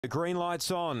The green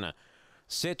light's on.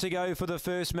 Set to go for the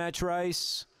first match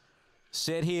race.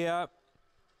 Set here.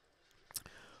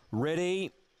 Ready.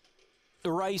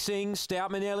 Racing.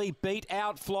 Stout Manelli beat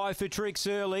out Fly for Tricks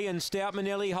early, and Stout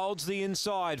Manelli holds the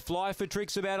inside. Fly for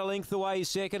Tricks about a length away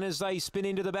second as they spin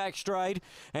into the back straight,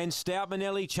 and Stout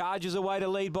Manelli charges away to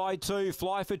lead by 2.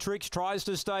 Fly for Tricks tries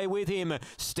to stay with him.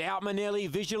 Stout Manelli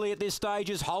visually at this stage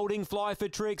is holding Fly for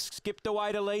Tricks, skipped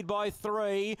away to lead by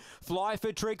 3. Fly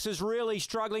for Tricks is really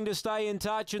struggling to stay in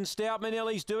touch, and Stout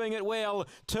Manelli's doing it well.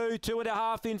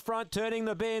 2.5 in front, turning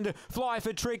the bend. Fly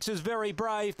for Tricks is very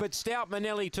brave, but Stout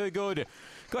Manelli too good.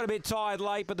 Got a bit tired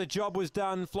late, but the job was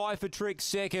done. Fly for Tricks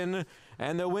second,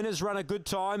 and the winners run a good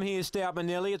time here, Stout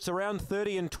Manelli. It's around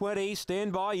 30 and 20.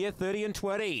 Stand by, yeah, 30 and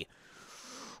 20.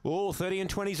 Oh, 30 and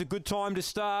 20 is a good time to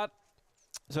start.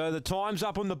 So the time's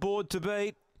up on the board to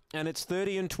beat, and it's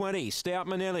 30 and 20. Stout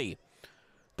Manelli.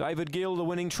 David Gill, the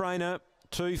winning trainer.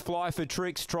 2 Fly for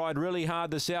Tricks, tried really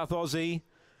hard, the South Aussie.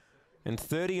 And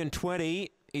 30 and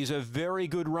 20 is a very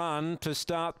good run to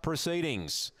start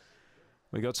proceedings.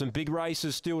 We got some big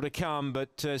races still to come,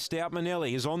 but Stout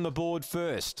Manelli is on the board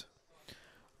first.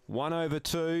 1 over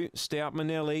 2, Stout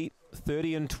Manelli,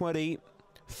 30 and 20,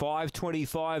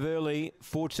 5.25 early,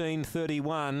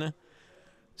 14.31,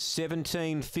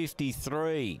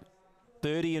 17.53,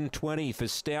 30 and 20 for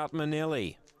Stout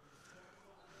Manelli.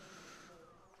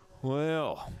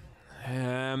 Well,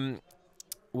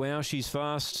 wow, she's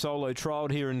fast. Solo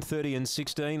trialled here in 30 and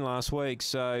 16 last week,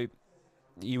 so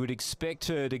you would expect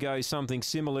her to go something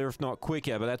similar, if not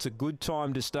quicker, but that's a good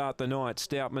time to start the night.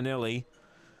 Stout Manelli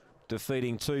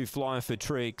defeating 2 Fly for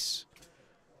Tricks.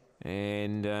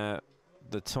 And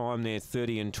the time there,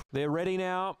 30 and 20. They're ready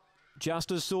now.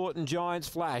 Justice Sort and Giants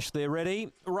Flash. They're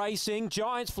ready. Racing.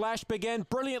 Giants Flash began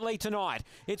brilliantly tonight.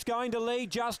 It's going to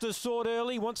lead Justice Sort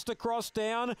early. Wants to cross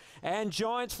down. And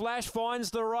Giants Flash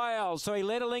finds the rail. So he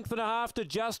led a length and a half to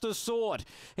Justice Sort.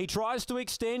 He tries to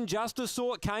extend. Justice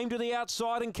Sort came to the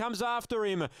outside and comes after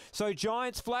him. So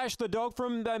Giants Flash, the dog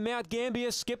from Mount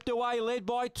Gambier, skipped away, led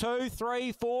by 2,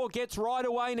 3, 4. Gets right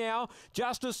away now.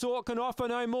 Justice Sort can offer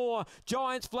no more.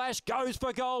 Giants Flash goes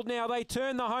for gold now. They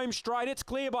turn the home straight. It's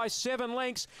clear by 7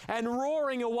 lengths and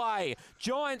roaring away.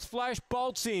 Giants Flash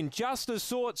bolts in. Justice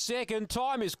Sort second.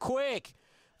 Time is quick.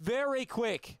 Very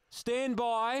quick. Stand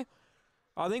by.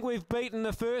 I think we've beaten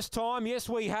the first time. Yes,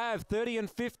 we have. 30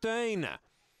 and 15.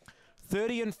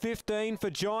 30 and 15 for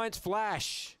Giants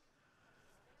Flash.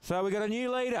 So we got a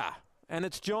new leader, and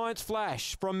it's Giants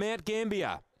Flash from Mount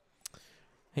Gambier.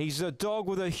 He's a dog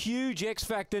with a huge X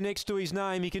factor next to his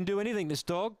name. He can do anything, this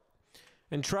dog.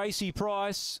 And Tracy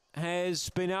Price has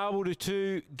been able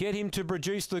to get him to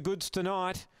produce the goods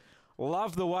tonight.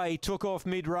 Love the way he took off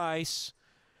mid-race.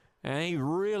 And he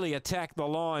really attacked the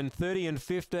line. 30 and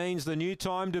 15 is the new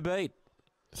time to beat.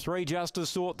 3 Justice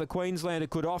Sort, the Queenslander,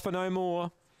 could offer no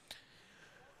more.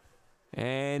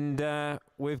 And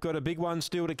we've got a big one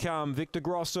still to come. Victor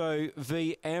Grosso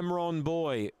v. Amron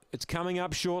Boy. It's coming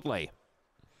up shortly.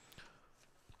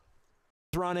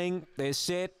 Running, they're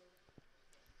set.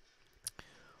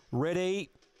 Ready,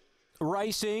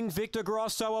 racing, Victor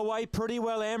Grosso away pretty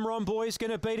well. Amron Boy's going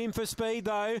to beat him for speed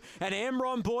though. And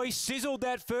Amron Boy sizzled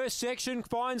that first section,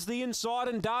 finds the inside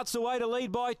and darts away to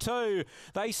lead by 2.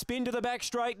 They spin to the back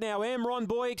straight now. Amron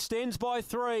Boy extends by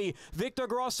 3. Victor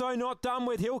Grosso not done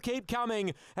with, he'll keep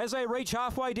coming. As they reach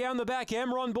halfway down the back,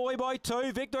 Amron Boy by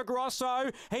 2. Victor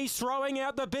Grosso, he's throwing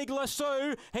out the big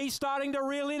lasso. He's starting to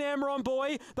reel in Amron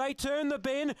Boy. They turn the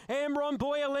bend. Amron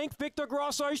Boy a length. Victor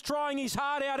Grosso's trying his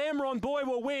heart out. Amron Boy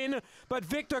will win. But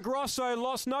Victor Grosso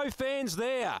lost no fans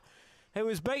there. He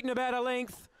was beaten about a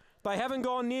length. They haven't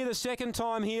gone near the second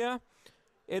time here.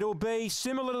 It'll be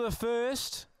similar to the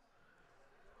first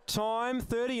time,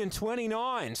 30 and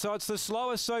 29. So it's the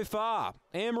slowest so far.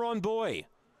 Amron Boy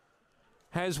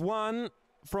has won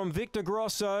from Victor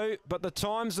Grosso, but the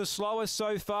time's the slowest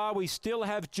so far. We still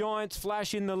have Giants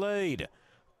Flash in the lead.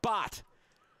 But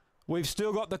we've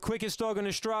still got the quickest dog in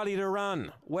Australia to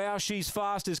run. Wow, She's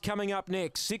Fast is coming up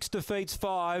next. 6 defeats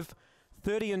 5.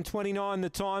 30 and 29 the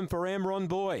time for Amron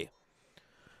Boy.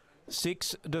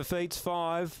 6 defeats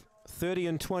 5. 30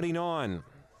 and 29.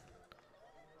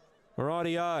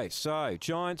 Rightio. So,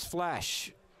 Giants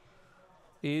Flash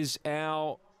is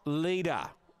our leader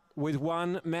with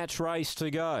 1 match race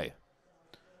to go.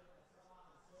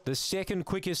 The second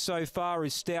quickest so far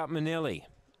is Stout Manelli.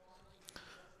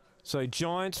 So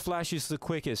Giants Flash is the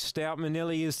quickest. Stout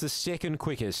Manelli is the second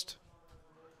quickest.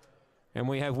 And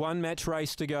we have 1 match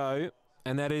race to go.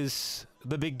 And that is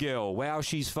the big girl. Wow,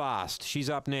 She's Fast. She's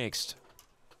up next.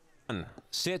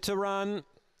 Set to run.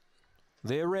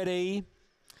 They're ready.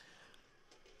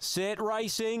 Set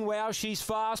racing. Wow, she's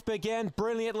fast. Began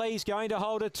brilliantly. He's going to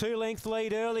hold a 2-length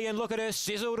lead early, and look at her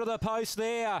sizzle to the post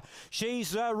there.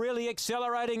 She's really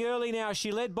accelerating early now.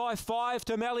 She led by 5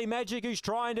 to Mally Magic, who's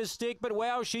trying to stick, but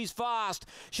wow, she's fast.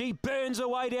 She burns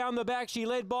away down the back. She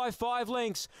led by 5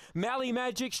 lengths. Mally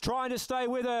Magic's trying to stay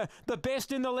with her. The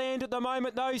best in the land at the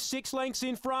moment, though, 6 lengths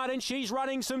in front, and she's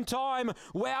running some time.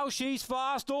 Wow, she's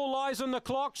fast. All eyes on the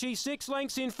clock. She's 6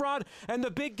 lengths in front, and the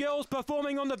big girl's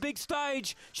performing on the big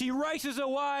stage. She races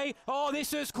away. Oh,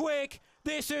 this is quick.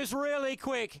 This is really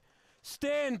quick.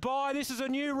 Stand by. This is a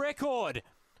new record.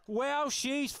 Wow,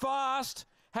 she's fast.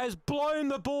 Has blown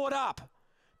the board up.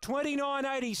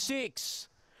 29.86.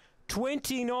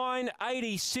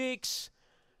 29.86.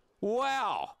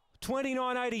 Wow.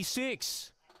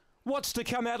 29.86. What's to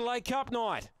come Adelaide Cup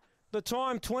night? The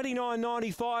time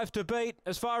 29.95 to beat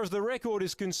as far as the record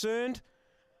is concerned.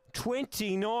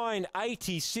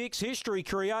 29.86. History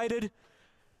created.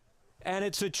 And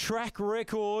it's a track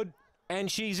record,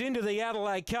 and she's into the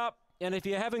Adelaide Cup. And if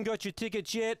you haven't got your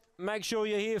tickets yet, make sure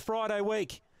you're here Friday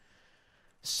week.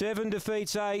 7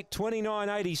 defeats 8,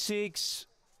 29.86.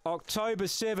 October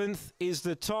 7th is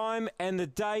the time and the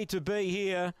day to be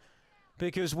here,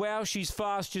 because wow, she's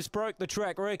fast. Just broke the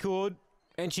track record,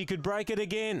 and she could break it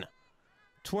again.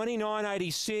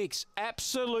 29.86,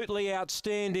 absolutely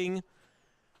outstanding.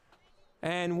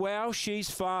 And wow,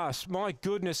 she's fast. My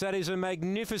goodness, that is a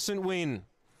magnificent win.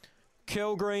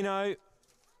 Kel Greeno.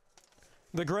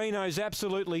 The Greeno's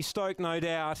absolutely stoked, no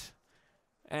doubt.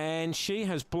 And she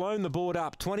has blown the board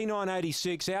up.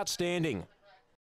 29.86, outstanding.